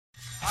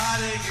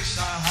Hare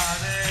Krishna,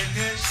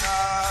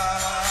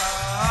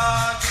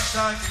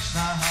 Krishna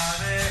Krishna,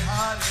 Hare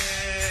Hare,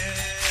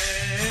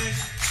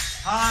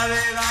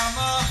 Hare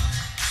Rama,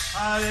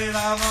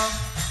 Rama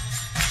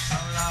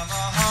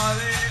Rama,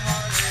 Hare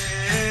Hare.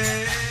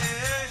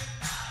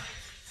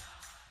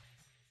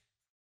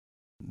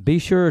 Be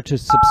sure to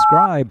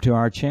subscribe to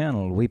our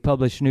channel. We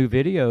publish new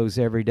videos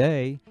every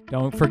day.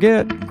 Don't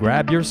forget,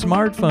 grab your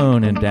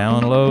smartphone and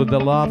download the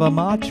Lava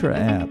Matra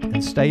app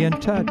and stay in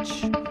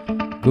touch.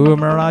 Guru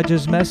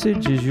Maharaj's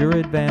message is your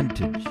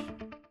advantage.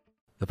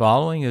 The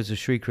following is a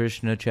Sri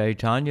Krishna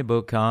Chaitanya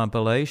book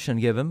compilation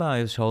given by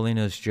His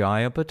Holiness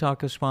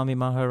Jayapataka Swami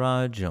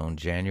Maharaj on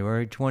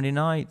January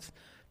 29th,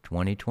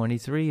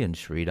 2023 in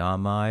Sri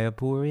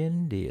Mayapur,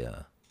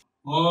 India.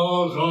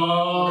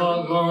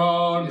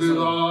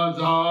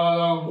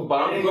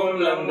 Bangam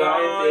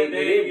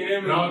Langayate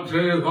Girim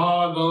Sri Guru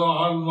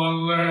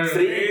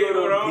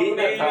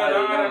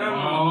Dhinatharinam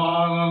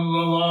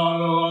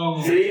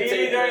Sri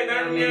Chaitanya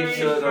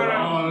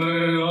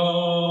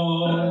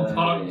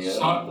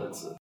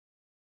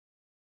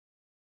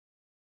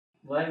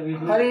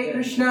Hare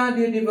Krishna,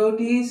 dear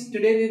devotees.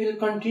 Today we will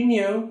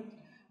continue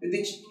with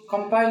the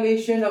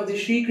compilation of the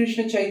Sri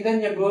Krishna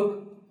Chaitanya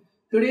book.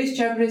 Today's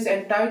chapter is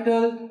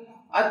entitled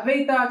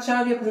Advaita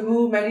Acharya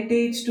Prabhu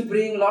meditates to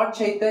bring Lord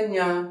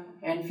Chaitanya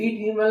and feed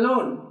him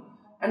alone.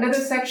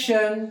 Another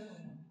section,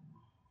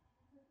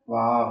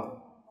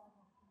 wow.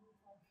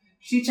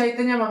 Sri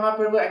Chaitanya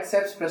Mahaprabhu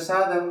accepts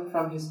prasadam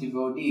from his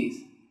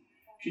devotees.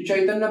 Sri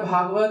Chaitanya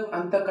Bhagavat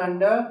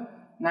Antakanda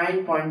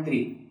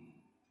 9.3.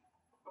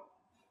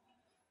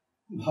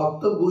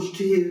 ভক্ত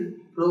গোষ্ঠীর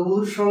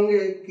প্রভুর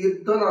সঙ্গে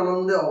কীর্তন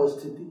আনন্দে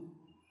অবস্থিতি।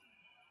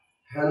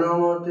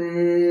 হেনমতে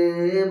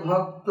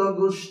ভক্ত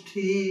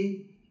গোষ্ঠী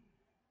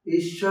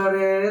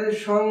ঈশ্বরের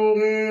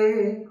সঙ্গে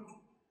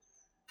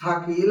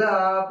থাকিলা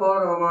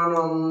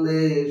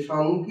পরমানন্দে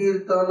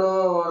সংকীর্তন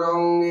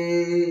রঙ্গে।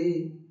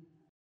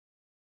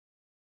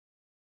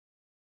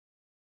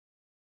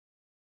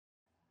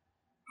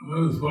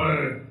 This way,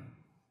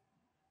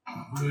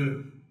 the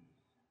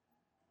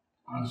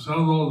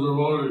assembled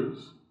devotees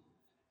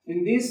In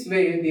this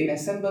way, the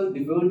assembled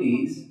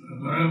devotees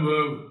remained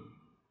with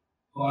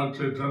Lord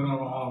Chaitanya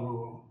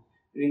Mahaprabhu.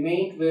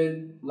 Remained with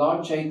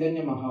Lord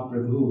Chaitanya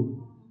Mahaprabhu.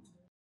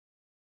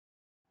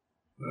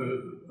 They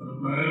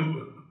remained,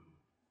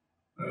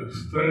 they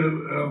stayed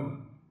in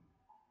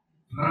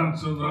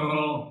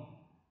transcendental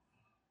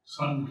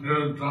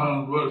Sankirtan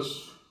bliss.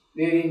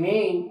 They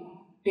remain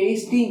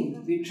tasting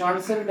the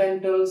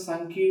transcendental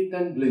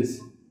Sankirtan bliss.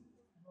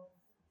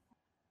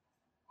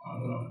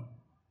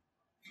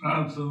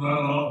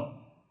 Transcendental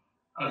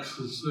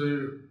ecstasy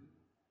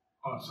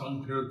of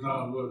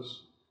Sankirtan bliss.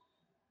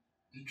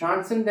 The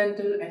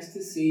transcendental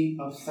ecstasy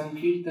of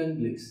Sankirtan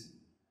bliss.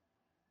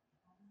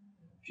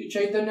 Sri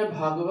Chaitanya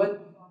Bhagavat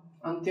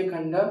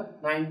Antyakanda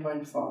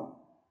 9.4.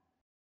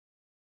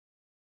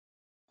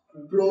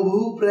 প্রভু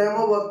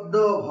প্রেমবদ্ধ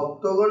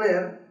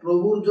ভক্তগণের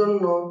প্রভুর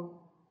জন্য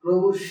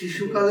প্রভুর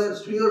শিশুকালের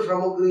প্রিয়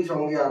সামগ্রী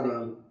সঙ্গে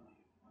আনান।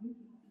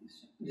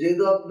 যে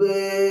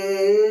দ্রব্যে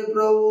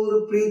প্রভুর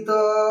প্রীত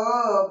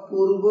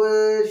পূর্বে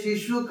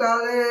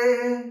শিশুকালে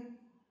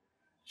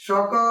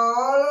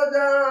সকল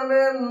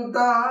জানেন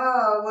তাহা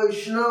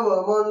বৈষ্ণব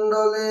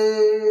মণ্ডলে।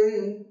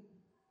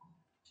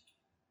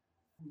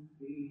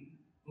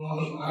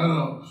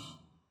 Items.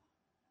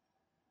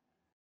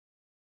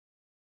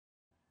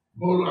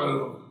 Food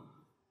items.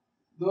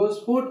 Those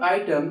food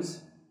items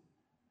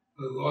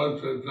That Lord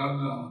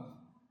Chaitanya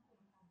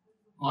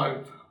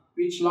liked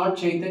which Lord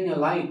Chaitanya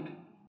liked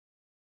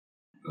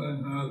in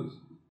his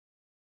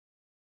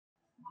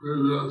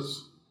previous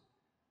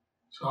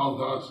child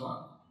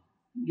pastime,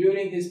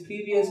 during his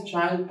previous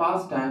child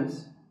pastimes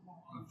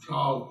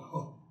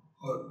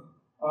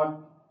or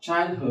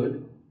childhood.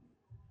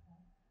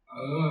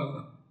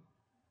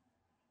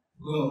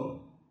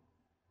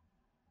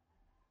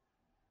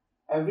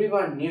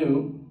 Everyone knew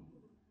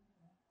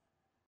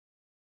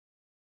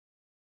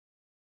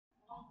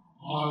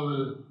all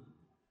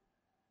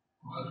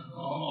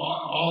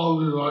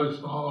the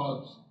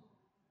Vaishnavas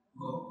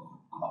knew.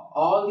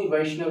 All the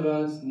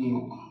Vaishnavas knew.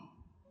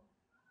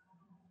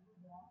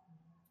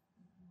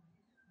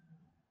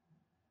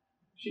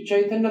 Sri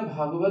Chaitanya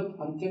Bhagavat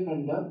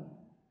Antyakanda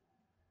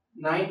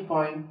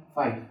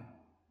 9.5.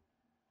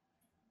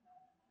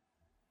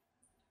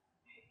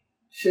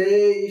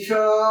 সেই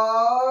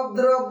সব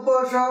দ্রব্য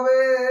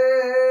সবে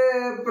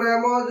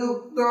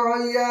প্রেমযুক্ত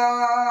হইয়া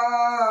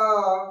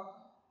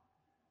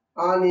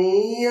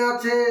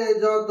আনিয়াছে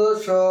যত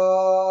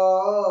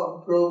সব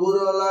প্রভুর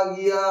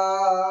লাগিয়া।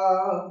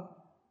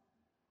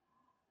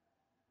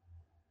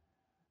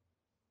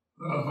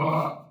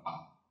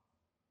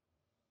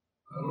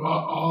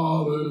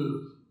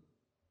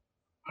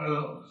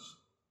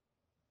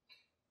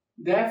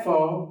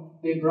 Therefore,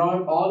 they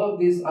brought all of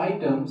these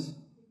items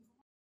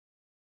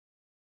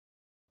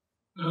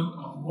in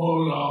a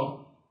mode of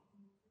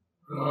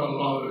pure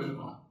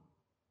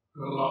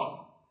love.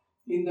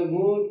 In the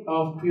mood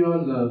of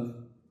pure love.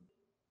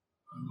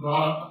 And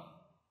brought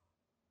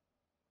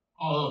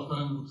all the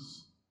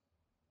things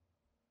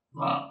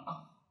that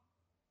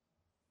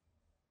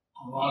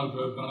Lord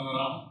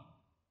Chaitanya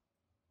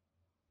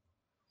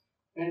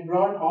and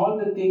brought all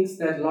the things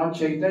that Lord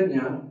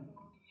Chaitanya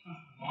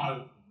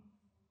might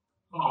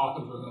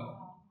offer to them.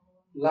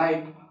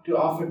 liked to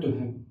offer to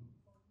him.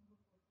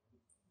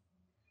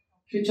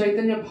 Sri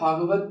Chaitanya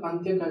Bhagavat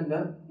Antyakanda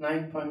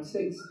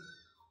 9.6.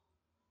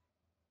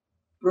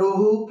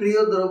 প্রভু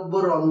প্রিয় দ্রব্য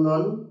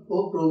রন্ধন ও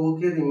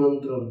প্রভুকে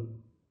নিমন্ত্রণ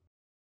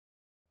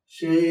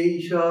সেই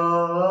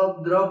সব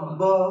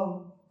দ্রব্য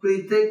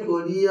প্রীতে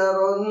করিয়া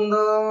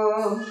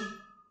রন্ধন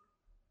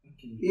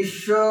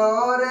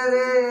ঈশ্বরের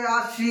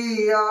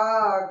আসিয়া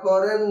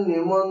করেন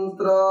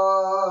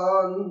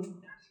নিমন্ত্রণ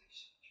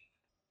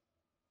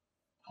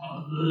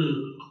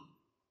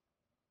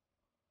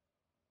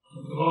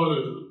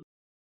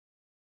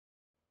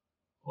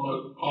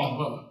Would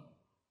offer,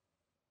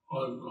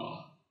 would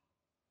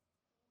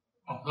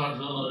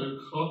affectionately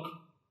cook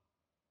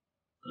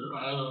the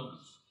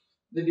items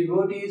The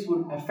devotees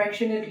would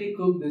affectionately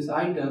cook these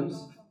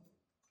items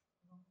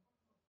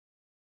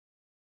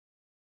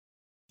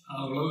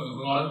and would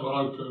invite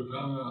Lord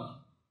Chaitanya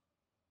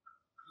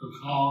to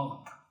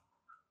come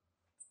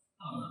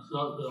and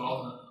accept the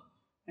offering.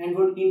 and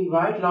would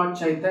invite Lord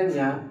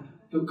Chaitanya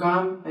to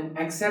come and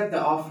accept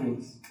the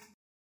offerings.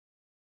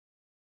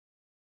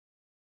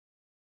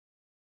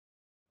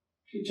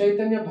 Sri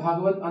Chaitanya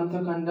Bhagavat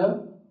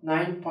Antakanda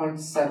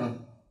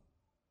 9.7.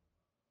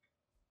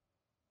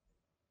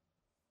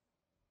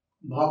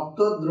 ভক্ত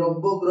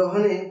দ্রব্য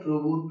গ্রহণে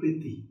প্রভুর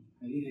প্রীতি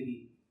Hari Hari.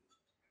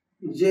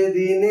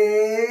 যেদিনে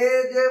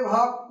যে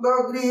ভক্ত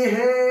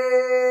গৃহে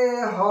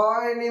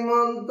হয়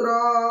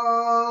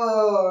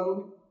নিমন্ত্রণ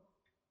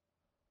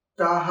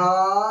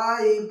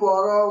তাহাই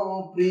পরম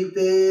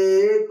প্রীতে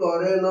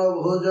করেন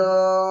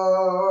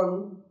ভোজন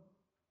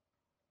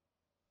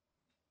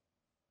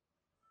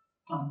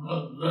On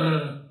that day,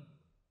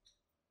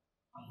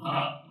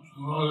 at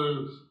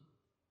somebody's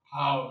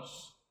house,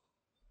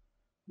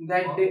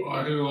 That day,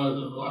 where he was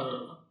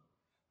invited,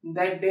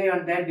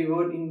 on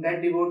in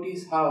that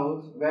devotee's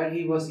house where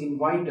he was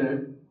invited,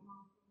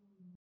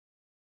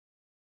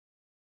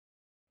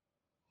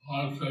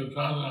 Lord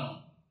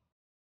Chaitanya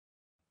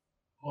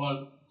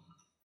would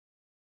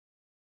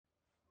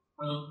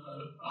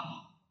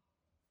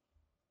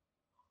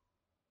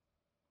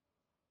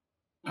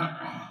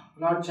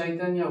Lord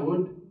Chaitanya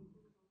would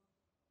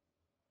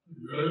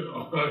great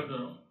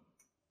affection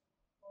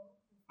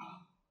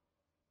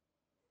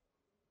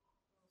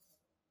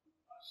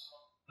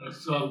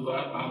accept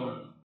that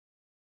offering.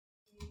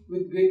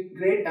 with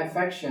great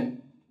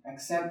affection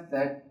accept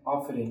that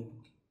offering.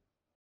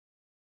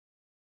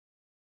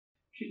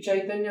 Sri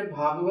Chaitanya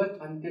Bhagavat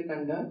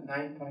Antyakanda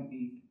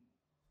 9.8.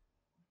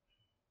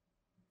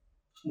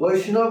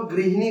 বৈষ্ণব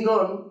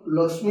গৃহিণীগণ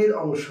লক্ষ্মীর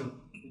অংশ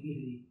Hari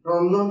Hari.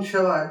 রন্ধন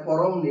সেবায়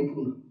পরম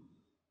নিপুণ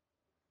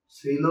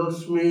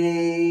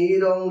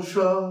শ্রীলক্ষ্মীর অংশ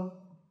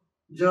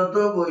যত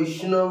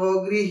বৈষ্ণব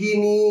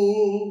গৃহিণী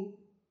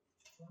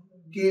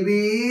কি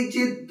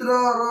বিচিত্র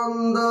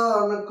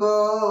রন্ধন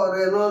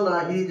করেন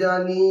নাহি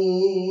জানি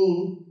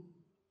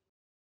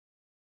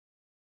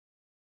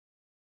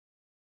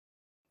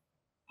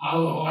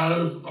All the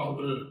wives of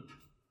the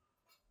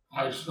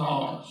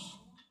Vaishnavas,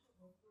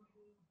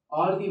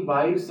 All the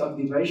wives of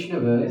the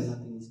Vaishnavas of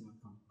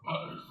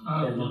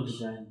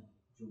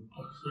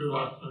Sri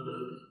Lakshmi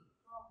Devi,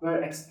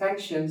 were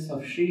expansions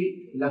of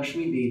Sri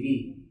Lakshmi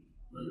Devi,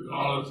 the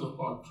goddess of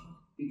fortune.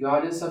 the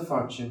goddess of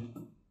fortune.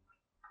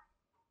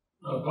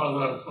 Therefore,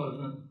 their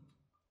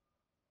cooking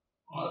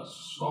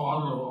was so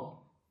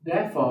wonderful.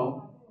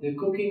 Therefore, the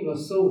cooking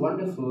was so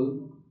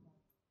wonderful,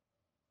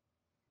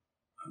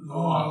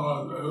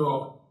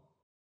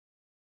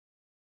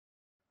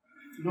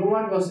 No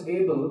one was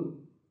able,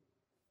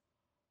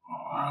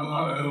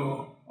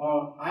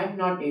 I'm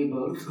not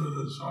able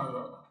to describe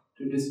it.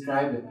 to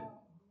describe it.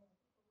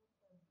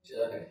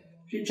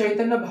 Sri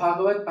Chaitanya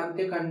Bhagavat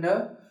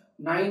Antyakanda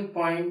 9.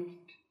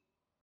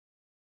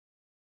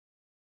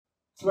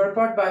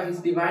 Purport by His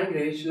Divine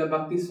Grace,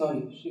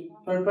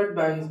 Purport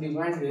by His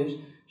Divine Grace,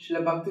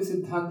 Srila Bhakti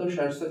Siddhanta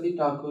Saraswati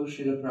Thakur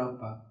Srila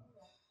Prabhupada.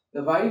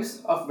 The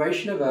wives of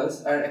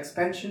Vaishnavas are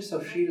expansions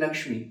of Sri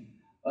Lakshmi,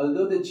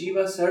 although the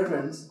Jiva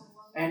servants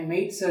and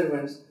maid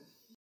servants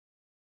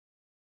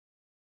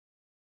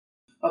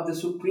of the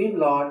Supreme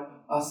Lord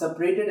are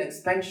separated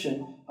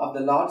expansion of the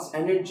Lord's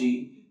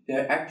energy. They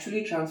are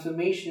actually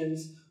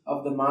transformations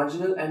of the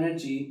marginal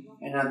energy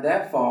and are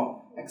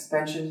therefore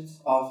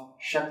expansions of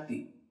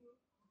Shakti.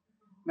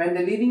 When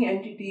the living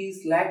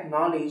entities lack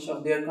knowledge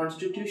of their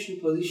constitutional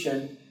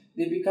position,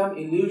 they become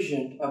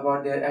illusioned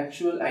about their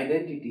actual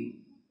identity.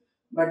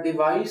 But the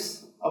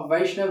wives of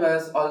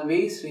Vaishnavas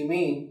always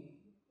remain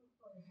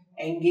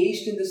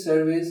engaged in the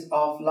service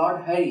of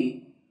Lord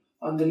Hari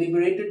on the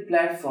liberated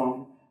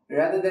platform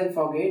rather than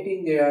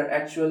forgetting their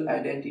actual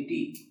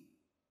identity.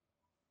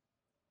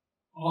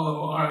 All the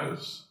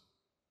wives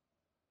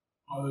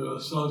are the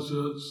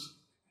associates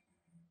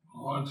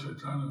of Lord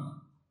Chaitanya.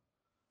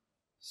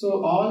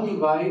 So all the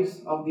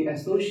wives of the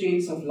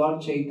associates of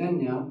Lord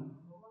Chaitanya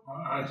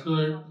are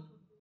actually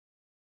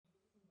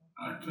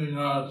acting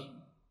as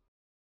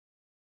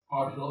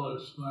partial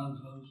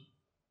expansions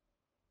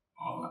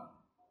of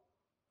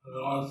the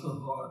goddess of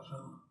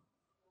fortune,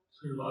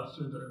 Sri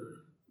Vashti Devi.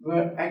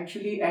 were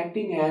actually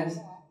acting as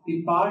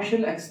the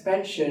partial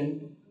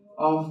expansion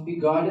of the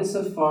goddess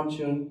of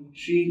fortune,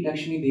 Sri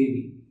Lakshmi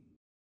Devi.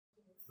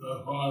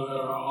 Therefore, they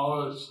are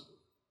always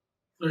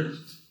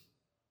fixed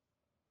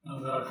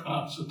in their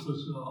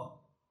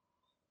constitutional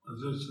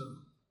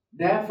position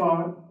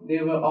Therefore,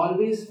 they were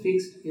always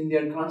fixed in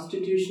their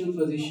constitutional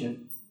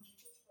position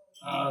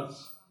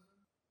as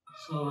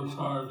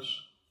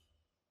servitors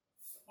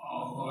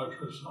of Lord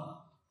Krishna.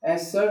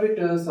 as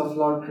servitors of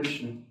Lord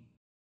Krishna.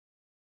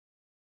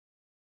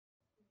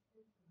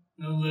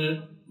 In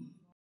the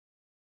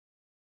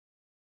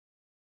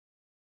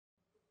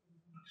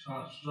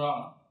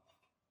Shastra,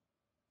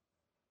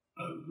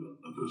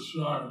 it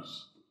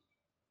describes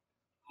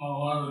how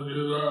one is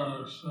either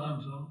an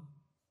extension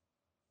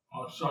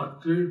of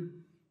Shakti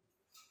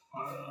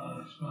or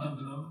an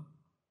extension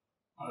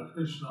of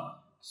Krishna.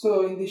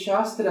 So, in the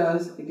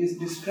Shastras, it is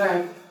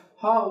described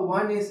how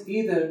one is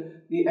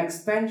either the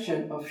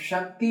expansion of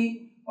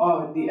Shakti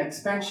or the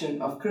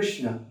expansion of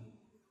Krishna.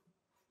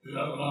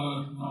 Yet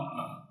one is not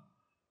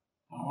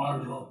a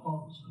marginal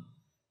function,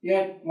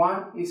 Yet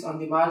one is on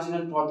the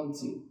marginal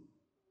potency,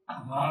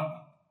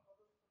 not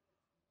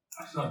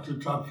Shakti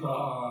Tattva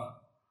or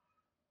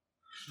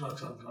Krishna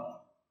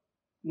Tattva.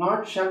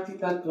 not Shakti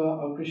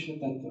Tattva or Krishna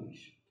Tattva.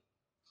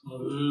 So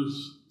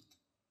these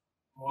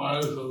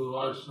wives of the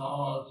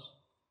Vaishnavas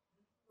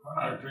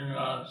are acting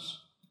as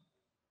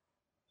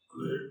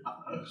the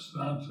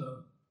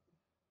extension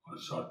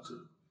of Shakti.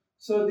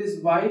 So,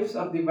 these wives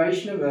of the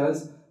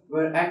Vaishnavas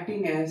were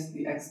acting as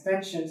the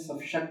expansions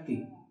of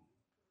Shakti.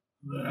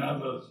 They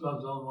had the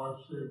special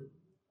mercy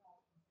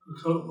to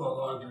cook for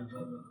Lord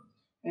Chaitanya.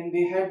 And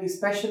they had the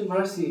special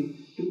mercy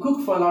to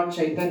cook for Lord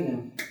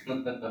Chaitanya.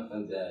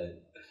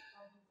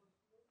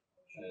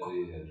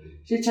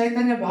 Shri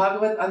Chaitanya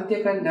Bhagavat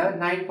Antyakanda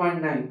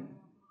 9.9.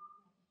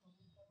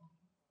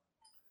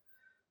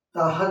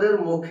 তাহাদের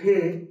মুখে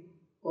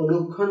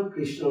অনুক্ষণ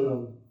কৃষ্ণ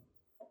নাম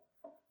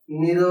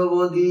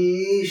নিরবধি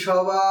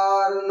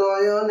সবার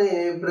নয়নে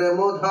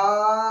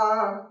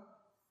প্রেমধার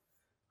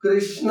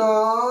কৃষ্ণ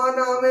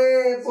নামে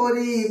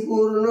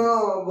পরিপূর্ণ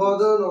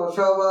বদন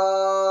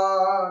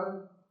সবার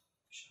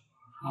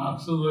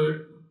Constantly,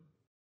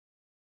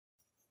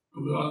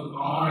 the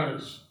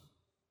eyes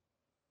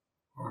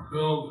are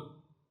filled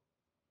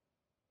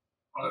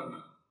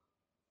with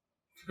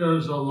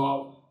tears of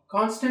love.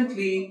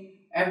 Constantly,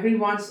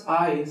 everyone's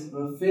eyes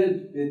were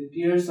filled with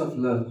tears of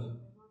love.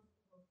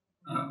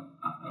 And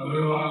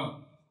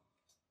everyone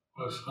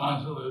was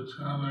constantly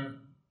chanting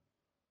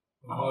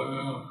the holy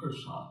name of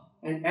Krishna.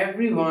 And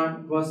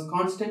everyone was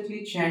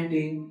constantly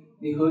chanting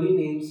the holy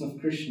names of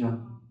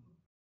Krishna.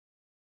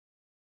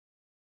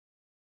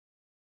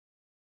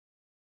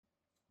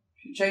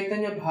 Shri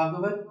Chaitanya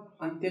Bhagavat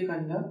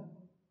Antyakanda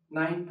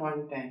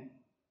 9.10.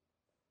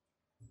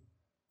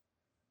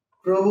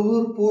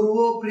 প্রভুর পূর্ব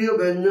প্রিয়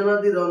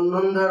ব্যঞ্জনাদি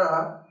রন্ধন দ্বারা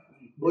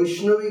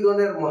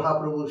বৈষ্ণবীগণের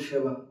মহাপ্রভুর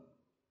সেবা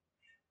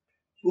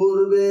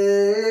পূর্বে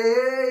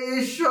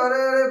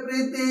ঈশ্বরের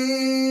প্রীতি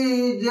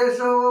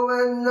যেসব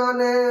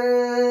ব্যঞ্জনে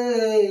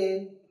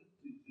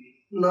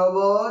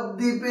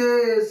নবদ্বীপে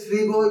শ্রী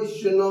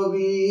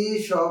বৈষ্ণবী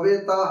সবে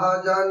তাহা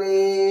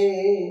জানে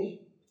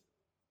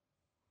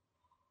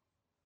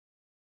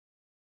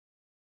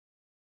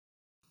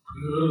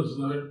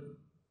Previously,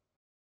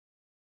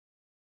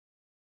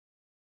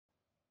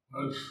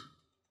 which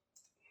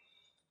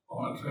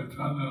Lord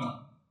Chaitanya,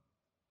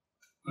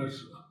 which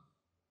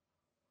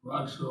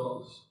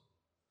rituals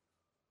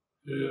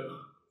he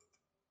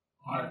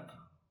liked.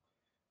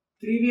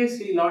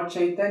 Previously, Lord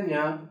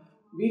Chaitanya,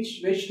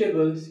 which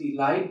vegetables he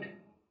liked?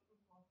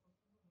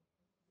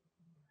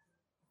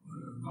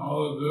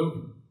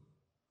 Navadip,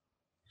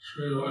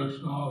 Sri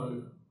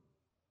Vaishnavi,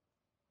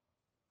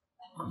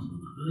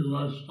 Sri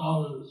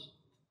Vaishnavis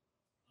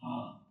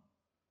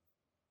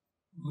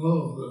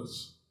know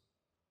this.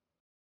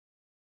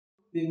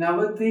 The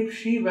Navatrip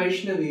Sri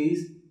Vaishnavis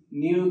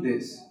knew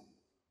this.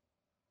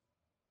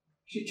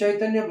 Shri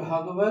Chaitanya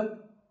Bhagavat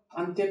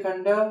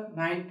Antyakanda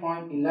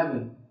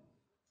 9.11.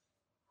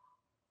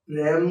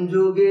 প্রেম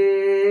যুগে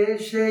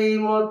সেই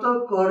মতো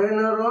করেন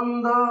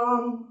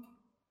রন্ধন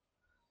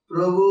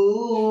প্রভু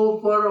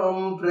পরম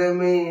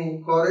প্রেমে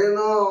করেন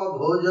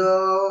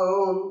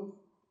ভোজন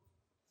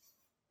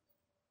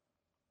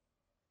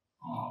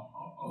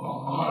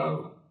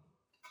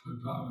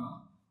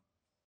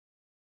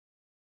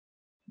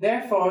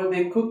Therefore,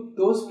 they cooked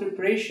those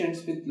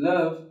preparations with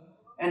love,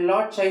 and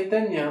Lord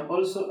Chaitanya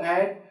also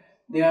had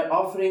their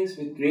offerings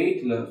with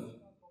great love.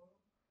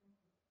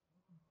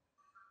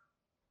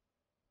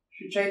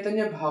 Shri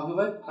Chaitanya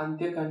Bhagavat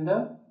Antyakanda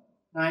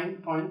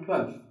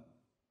 9.12.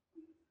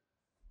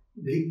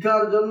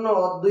 ভিক্ষার জন্য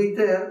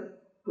অদ্বৈতের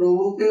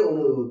প্রভুকে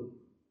অনুরোধ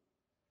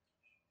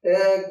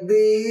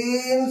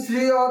একদিন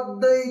শ্রী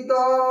অদ্বৈত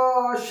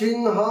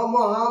সিংহ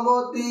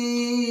মহামতি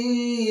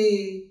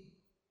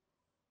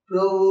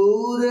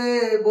প্রভুরে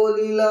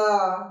বলিলা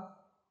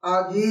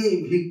আজি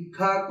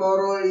ভিক্ষা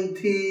কর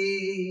ইথি।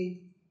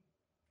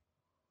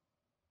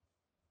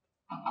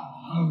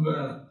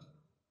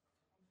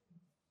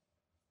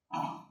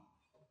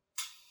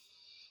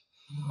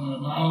 And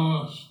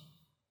anonymous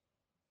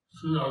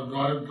Sri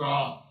Advaita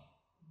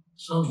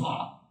Simha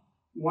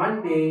One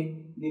day,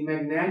 the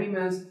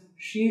magnanimous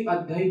Sri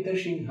Advaita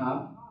Singha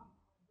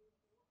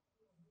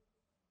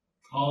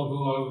told the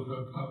Lord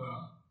Chaitanya,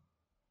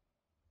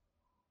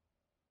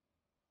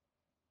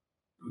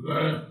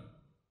 today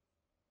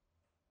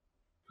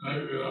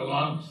take your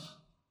lunch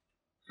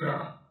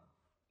here.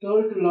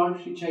 told to Lord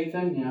Sri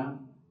Chaitanya,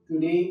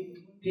 today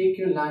take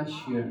your lunch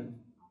here.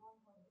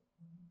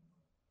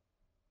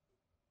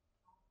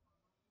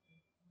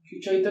 Sri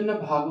Chaitanya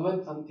Bhagavat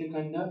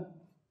Antyakanda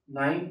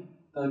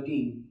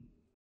 9:13.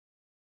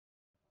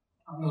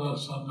 The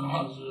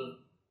sannyasi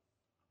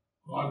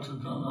Lord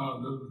Chaitanya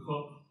didn't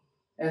cook.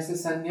 As a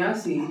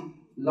sannyasi,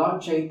 Lord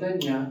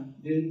Chaitanya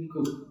didn't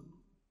cook,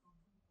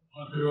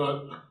 But he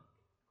would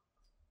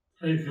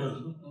take his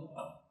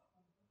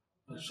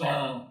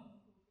prasadam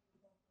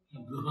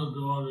in different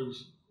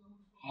devotees'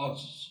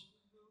 houses.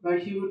 but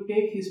he would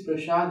take his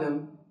prasadam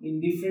in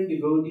different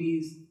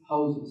devotees'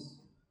 houses.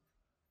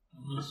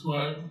 In this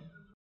way,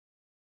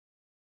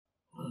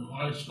 the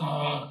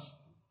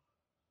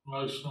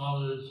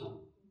Vaishnavis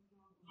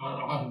got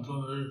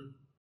opportunity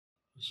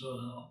to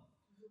serve him.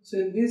 So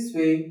in this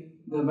way,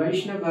 the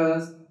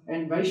Vaishnavas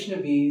and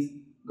Vaishnavis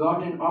got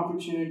an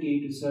opportunity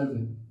to serve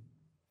him.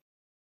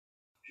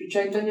 Sri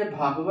Chaitanya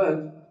Bhagavat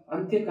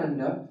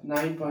Antyakanda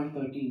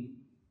 9:13.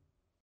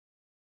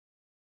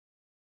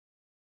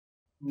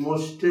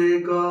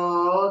 মোষ্টেক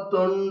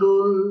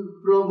তণ্ডুল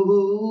প্রভু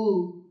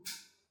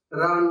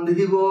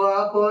রান্ধিব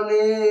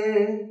আপনে,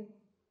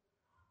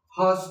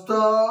 হস্ত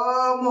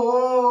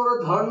মোর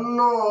ধন্য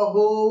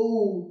হৌ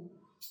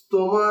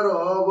তোমার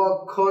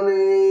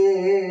বক্ষণে।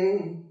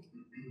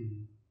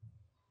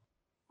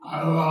 I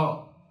will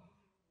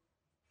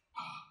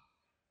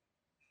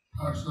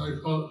personally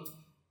cook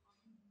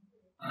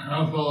a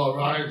handful of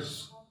rice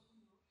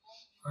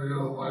for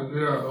you, my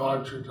dear Lord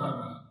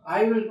Chaitanya.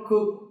 I will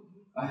cook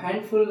a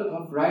handful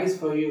of rice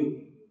for you,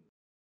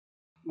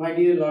 my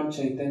dear Lord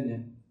Chaitanya.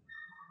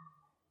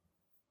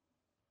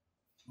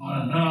 My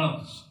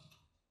hands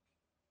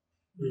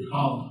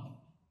become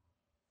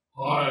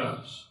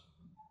glorious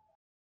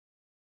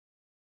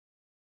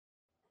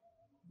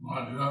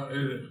by your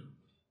eating.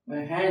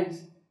 My hands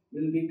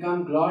will become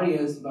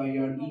glorious by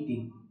your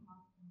eating.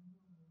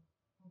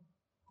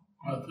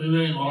 By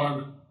feeding Lord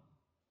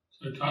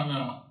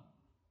Chaitanya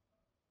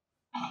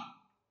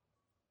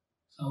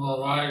simple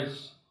rice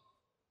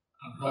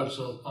and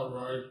vegetable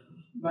preparations,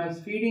 By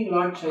feeding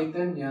Lord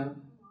Chaitanya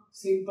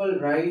simple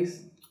rice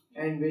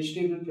and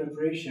vegetable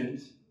preparations,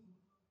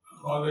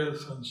 what is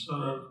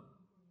considered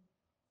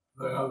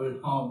they have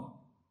become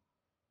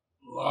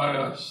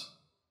glorious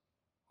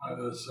by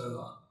this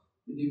seva.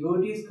 the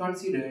devotees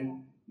considered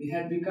they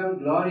had become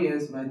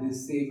glorious by this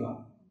seva.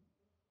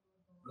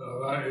 They are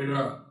very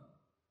eager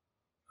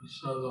to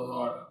serve the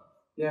Lord.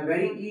 They are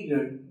very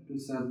eager to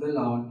serve the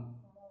Lord.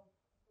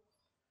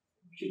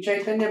 Sri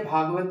Chaitanya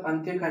Bhagavat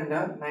Antyakanda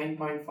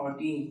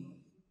 9:14.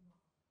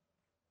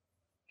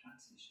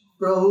 Translation.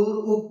 প্রভুর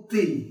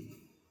উক্তি,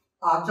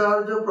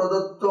 আচার্য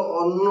প্রদত্ত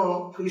অন্ন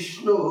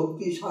কৃষ্ণ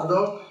ভক্তি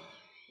সাধক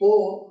ও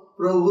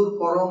প্রভুর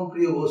পরম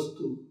প্রিয়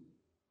বস্তু।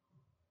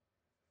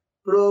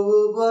 প্রভু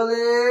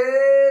বলে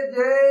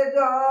যে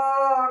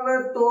জন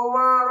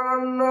তোমার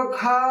অন্ন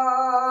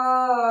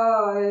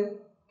খায়,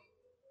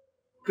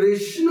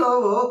 কৃষ্ণ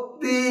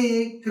ভক্তি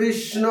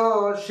কৃষ্ণ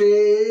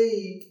সেই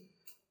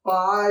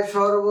পায়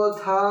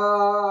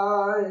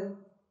সর্বথায়।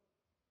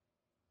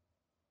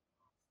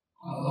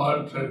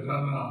 Lord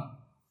Chaitanya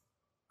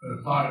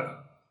replied,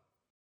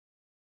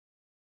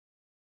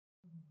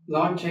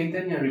 Lord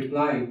Chaitanya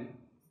replied,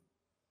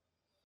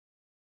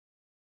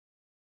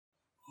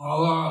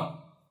 Allah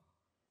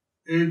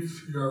eats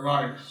your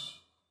rice,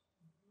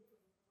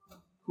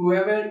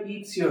 whoever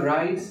eats your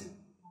rice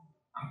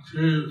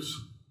achieves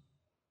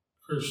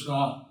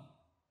Krishna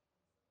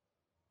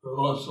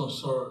devotional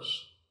service,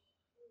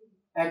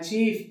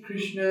 achieve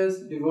Krishna's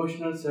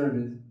devotional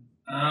service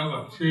and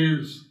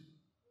attains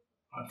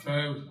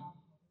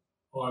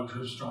Lord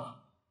Krishna.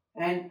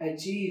 and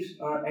achieves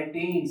or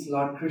attains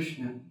Lord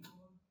Krishna.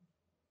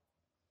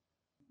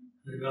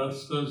 Because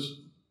this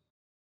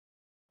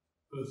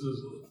is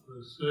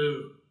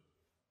received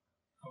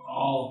in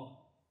all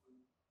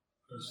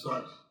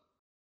respects.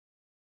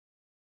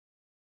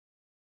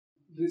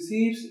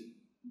 Receives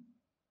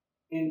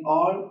in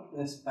all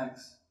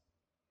respects,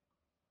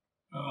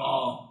 In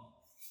all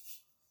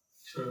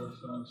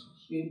circumstances.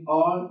 in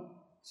all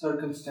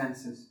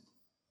circumstances.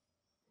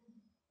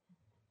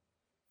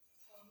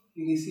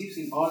 He receives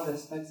in all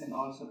respects and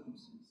all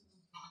circumstances.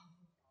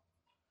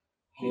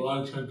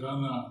 Lord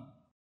Chaitanya,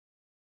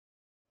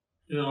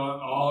 he would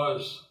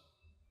always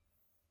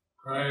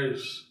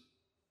praise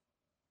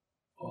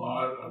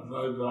Lord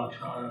Advaita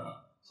Acharya.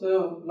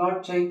 So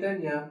Lord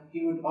Chaitanya,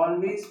 he would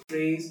always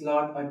praise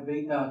Lord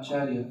Advaita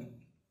Acharya.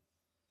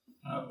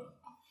 And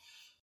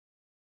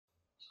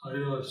so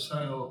he was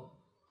saying,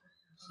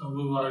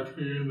 simply by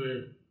taking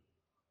the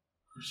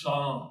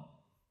persona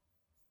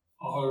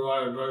offered by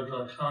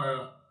Advaita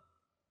Acharya,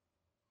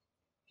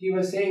 He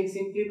was saying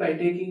simply by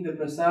taking the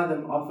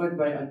prasadam offered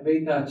by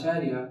Advaita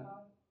Acharya,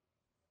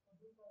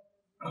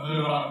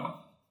 anyone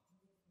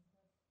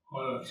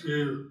would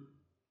achieve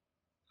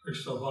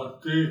Krishna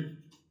Bhakti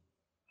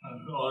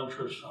and Lord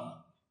Krishna.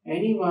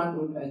 anyone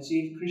would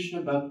achieve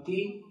Krishna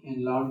Bhakti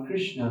and Lord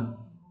Krishna.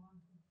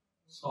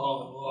 So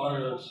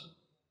glorious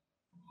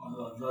on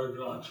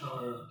Advaita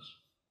Acharya's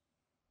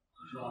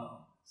persona.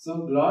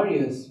 So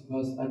glorious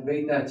was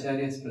Advaita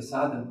Acharya's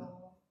prasadam.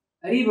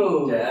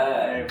 Haribo!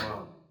 Jai.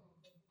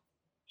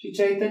 Shri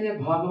Chaitanya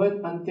Bhagavat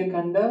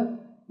Antyakanda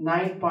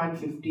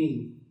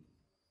 9.15.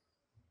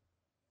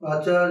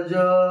 আচার্য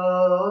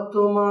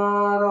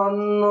তোমার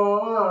অন্ন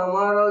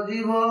আমার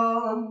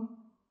জীবন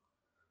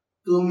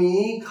তুমি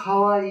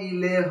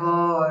খাওয়াইলে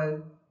হয়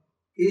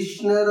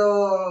কৃষ্ণের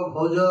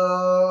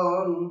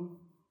ভোজন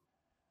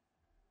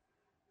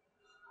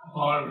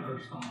Lord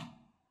Krishna.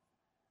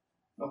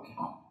 Okay.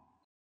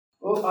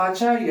 O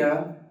Acharya,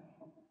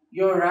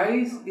 your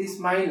rice is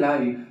my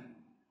life.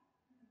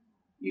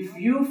 If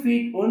you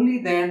feed only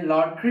then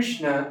Lord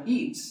Krishna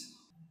eats.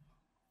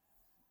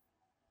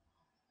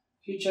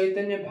 Shri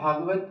Chaitanya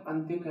Bhagavat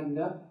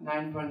Antyakanda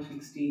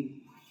 9.16.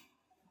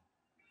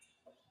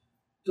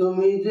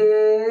 তুমি যে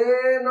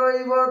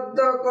নৈবদ্য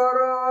কর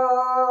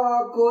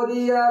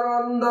করিয়া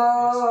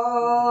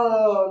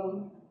রন্ধন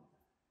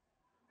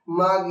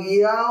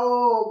মাগিয়াও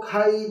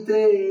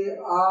খাইতে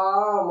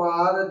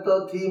আমার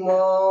তথি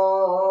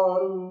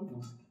মন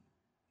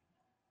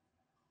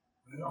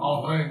All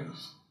things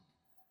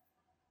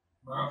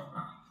that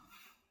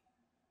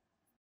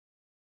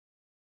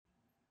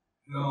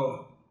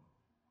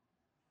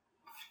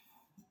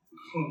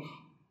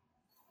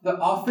The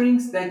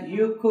offerings that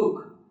you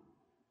cook,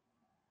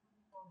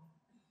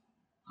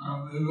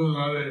 and even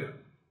ready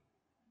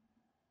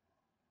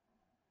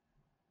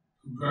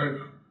to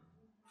beg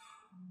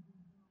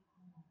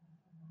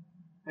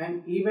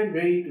and even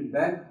ready to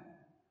beg,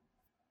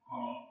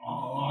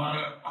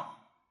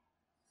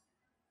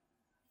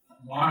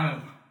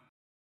 wine,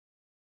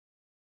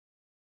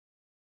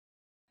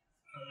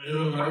 and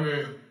even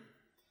ready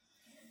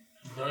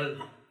to beg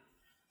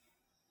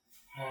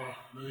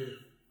the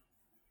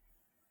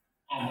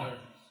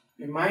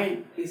your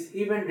mind is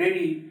even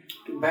ready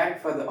to beg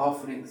for the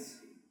offerings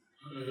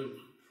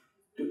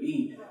to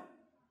eat.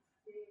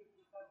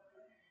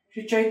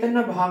 Shri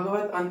Chaitanya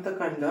Bhagavat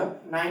Antakanda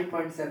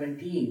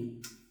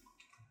 9.17.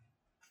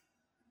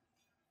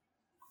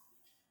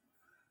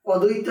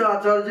 অদ্বৈত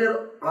আচার্যের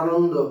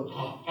আনন্দ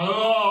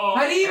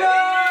Haribo!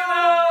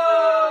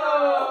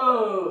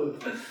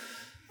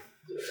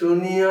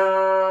 শুনিয়া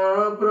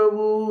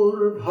প্রভুর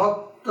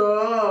ভক্ত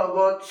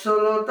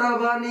বৎসলতা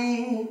বাণী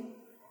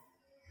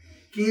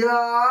কি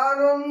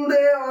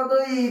আনন্দে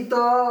অদ্বৈত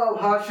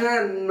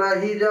ভাসেন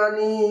নাহি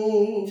জানি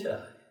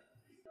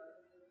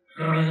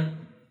hearing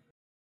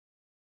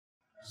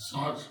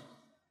such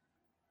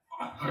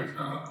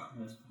affectionate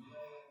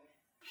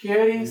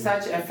Hearing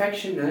such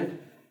affectionate,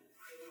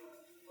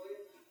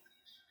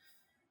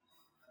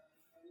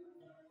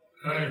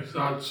 hearing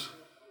such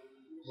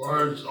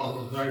words of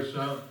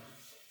affection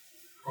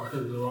for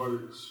his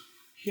devotees.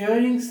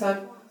 hearing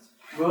such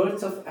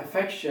words of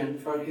affection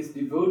for his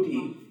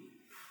devotee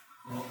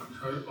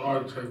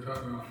Lord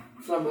Chaitanya.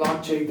 from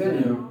Lord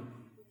Chaitanya,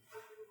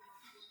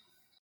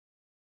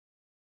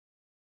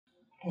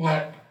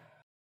 What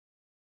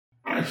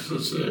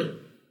ecstasy,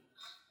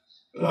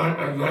 like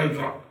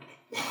Advaita,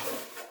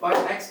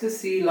 what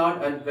ecstasy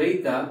Lord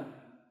Advaita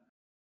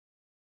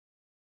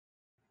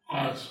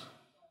was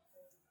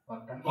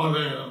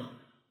floating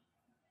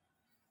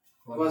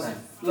was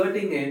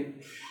floating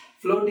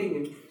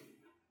in,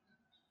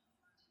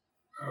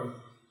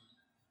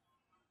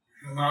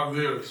 cannot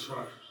be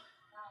expressed.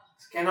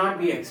 cannot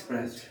be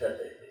expressed.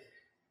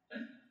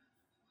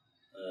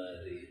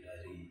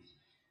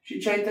 Shri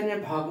Chaitanya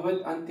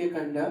Bhagavat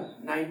Antyakanda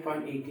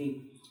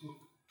 9.18.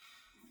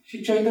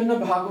 Shri Chaitanya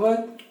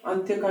Bhagavat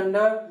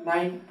Antyakanda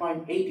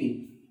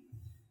 9.18.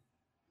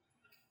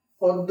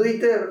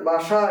 অদ্বৈতের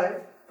বাসায়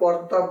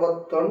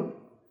প্রত্যাবর্তন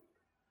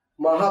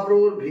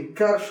মহাপ্রভুর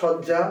ভিক্ষার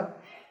সজ্জা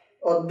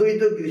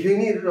অদ্বৈত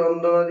গৃহিণীর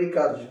রন্ধনাদি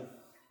কার্য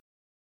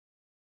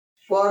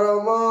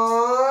পরম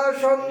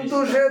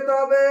সন্তোষে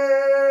তবে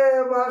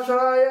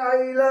বাসায়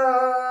আইলা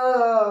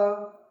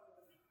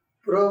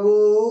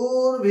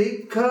প্রভুর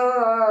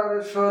ভিক্ষার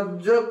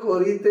সহ্য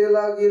করিতে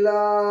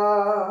লাগিলা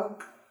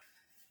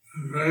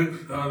Great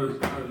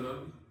satisfaction.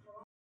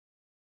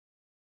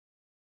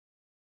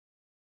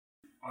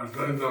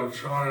 Advaita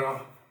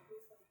Acharya,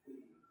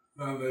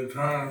 then they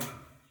turned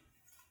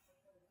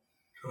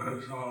to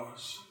his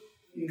house.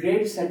 In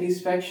great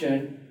satisfaction,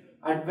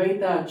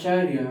 Advaita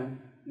Acharya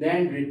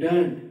then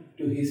returned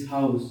to his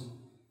house.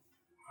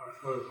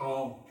 Back to his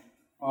home.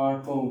 or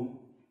home.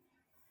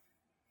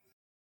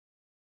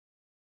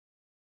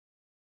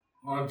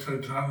 Lord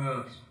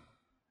Chaitanya's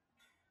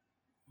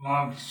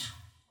lunch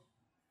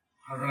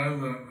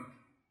arrangement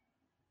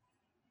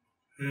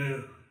he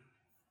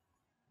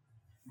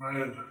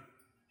made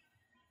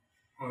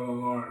for the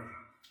Lord.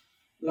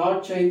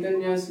 Lord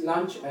Chaitanya's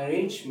lunch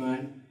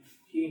arrangement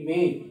he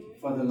made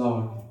for the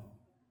Lord.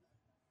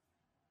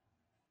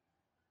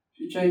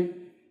 Sri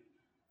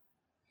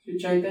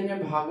Chaitanya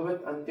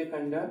Bhagavat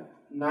Antyakanda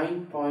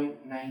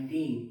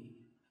 9.19.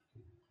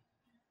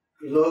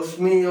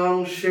 Lakshmi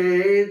অংশে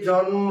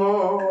জন্ম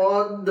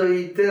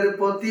অদ্বৈতের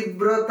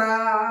পতিব্রতা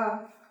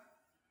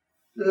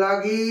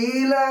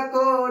লাগিলা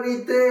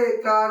করিতে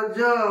কার্য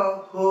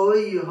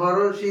হই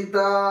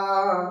হরষিতা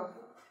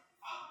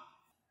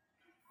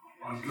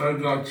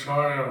Advaita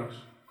Acharya's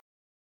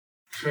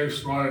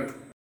chaste wife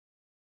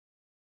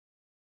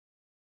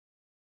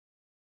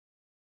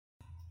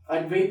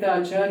Advaita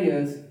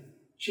Acharya's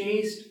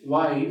chaste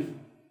wife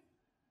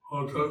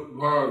who took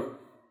birth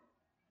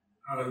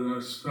as an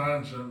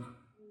expansion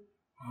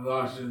of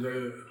Lakshmi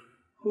Devi.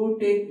 who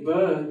take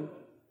birth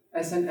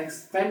as an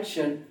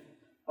expansion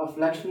of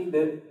Lakshmi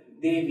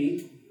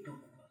Devi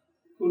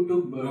who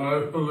took birth.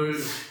 Joyfully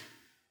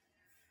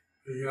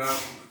began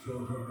to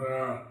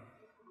prepare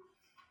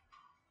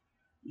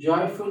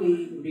Joyfully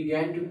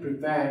began to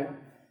prepare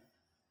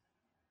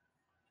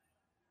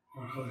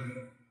for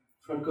cooking.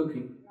 for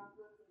cooking.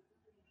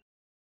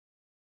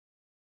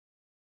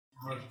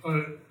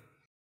 Firstly,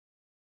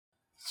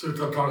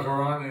 Sita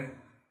Thakurani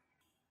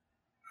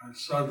had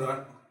said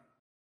that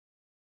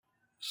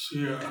she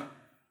had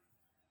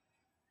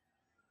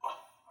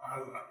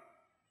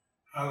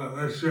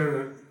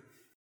initiated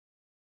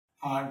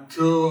on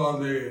two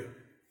of the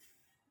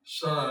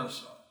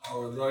sons of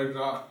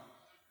Advaita.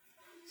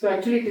 So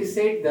actually it is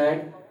said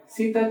that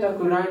Sita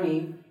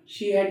Thakurani,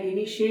 she had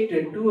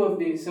initiated two of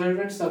the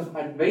servants of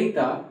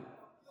Advaita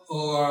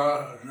who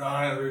are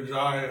Jai and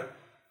Vijay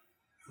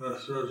in the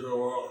spiritual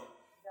world.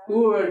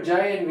 who were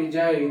Jai and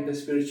Vijay in the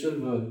spiritual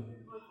world.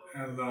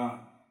 And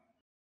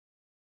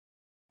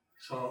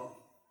so,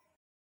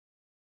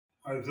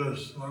 like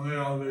this, many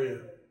of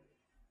the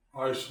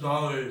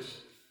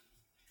Vaishnavis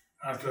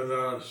acted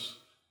as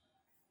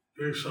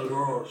Diksha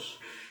Gurus.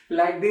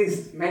 Like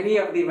this, many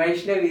of the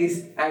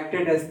Vaishnavis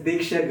acted as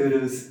Diksha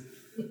Gurus.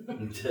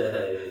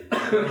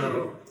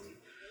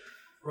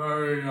 Very,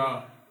 very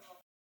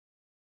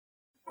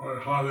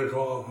highly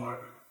qualified.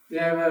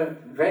 They were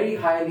very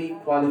highly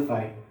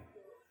qualified.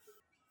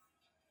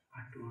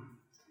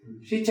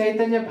 Sri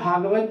Chaitanya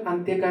Bhagavat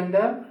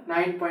Antyakanda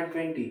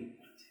 9.20.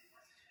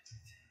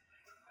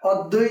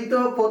 অদ্বৈত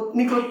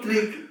পত্নী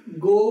কর্তৃক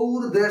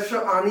গৌর দেশ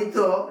আনিত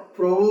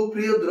প্রভু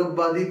প্রিয়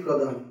দ্রব্যাদি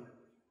প্রদান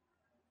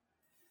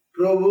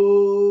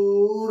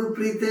প্রভুর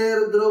প্রীতের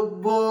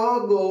দ্রব্য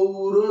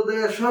গৌর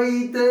দেশ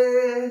হইতে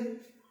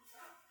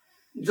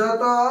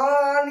যত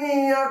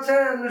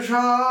আনিয়াছেন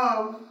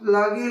সব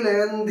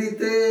লাগিলেন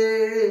দিতে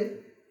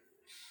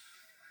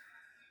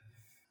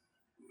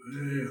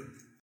The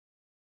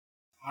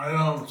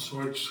items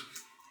which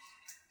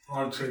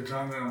Lord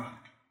Chaitanya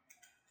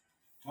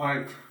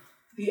liked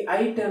The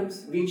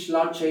items which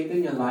Lord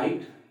Chaitanya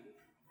liked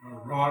were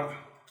brought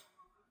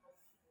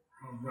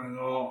from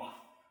Bengal.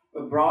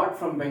 were brought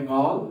from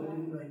Bengal.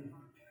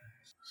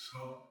 So,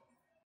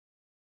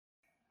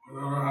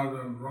 whatever had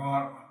been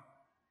brought,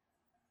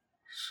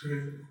 she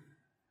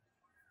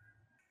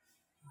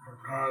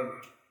prepared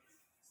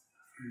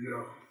to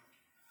give.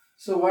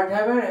 So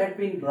whatever had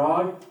been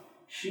brought,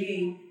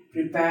 she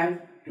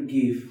prepared to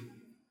give.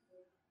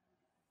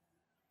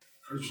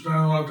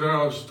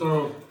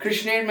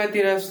 Krishna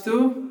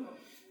Matirastu.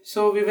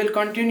 So we will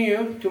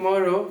continue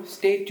tomorrow.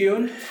 Stay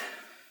tuned.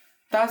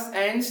 Thus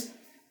ends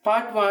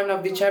part 1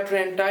 of the chapter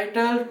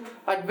entitled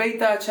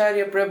Advaita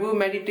Acharya Prabhu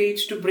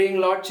meditates to bring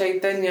Lord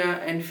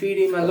Chaitanya and feed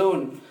him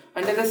alone.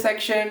 Under the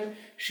section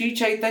Sri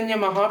Chaitanya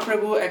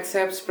Mahaprabhu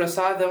accepts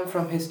prasadam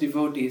from his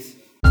devotees.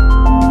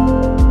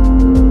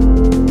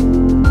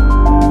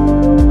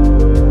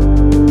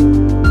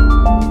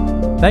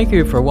 Thank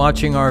you for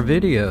watching our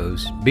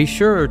videos. Be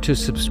sure to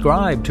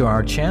subscribe to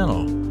our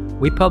channel.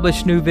 We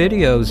publish new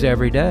videos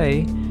every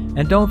day,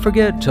 and don't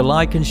forget to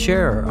like and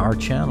share our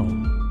channel.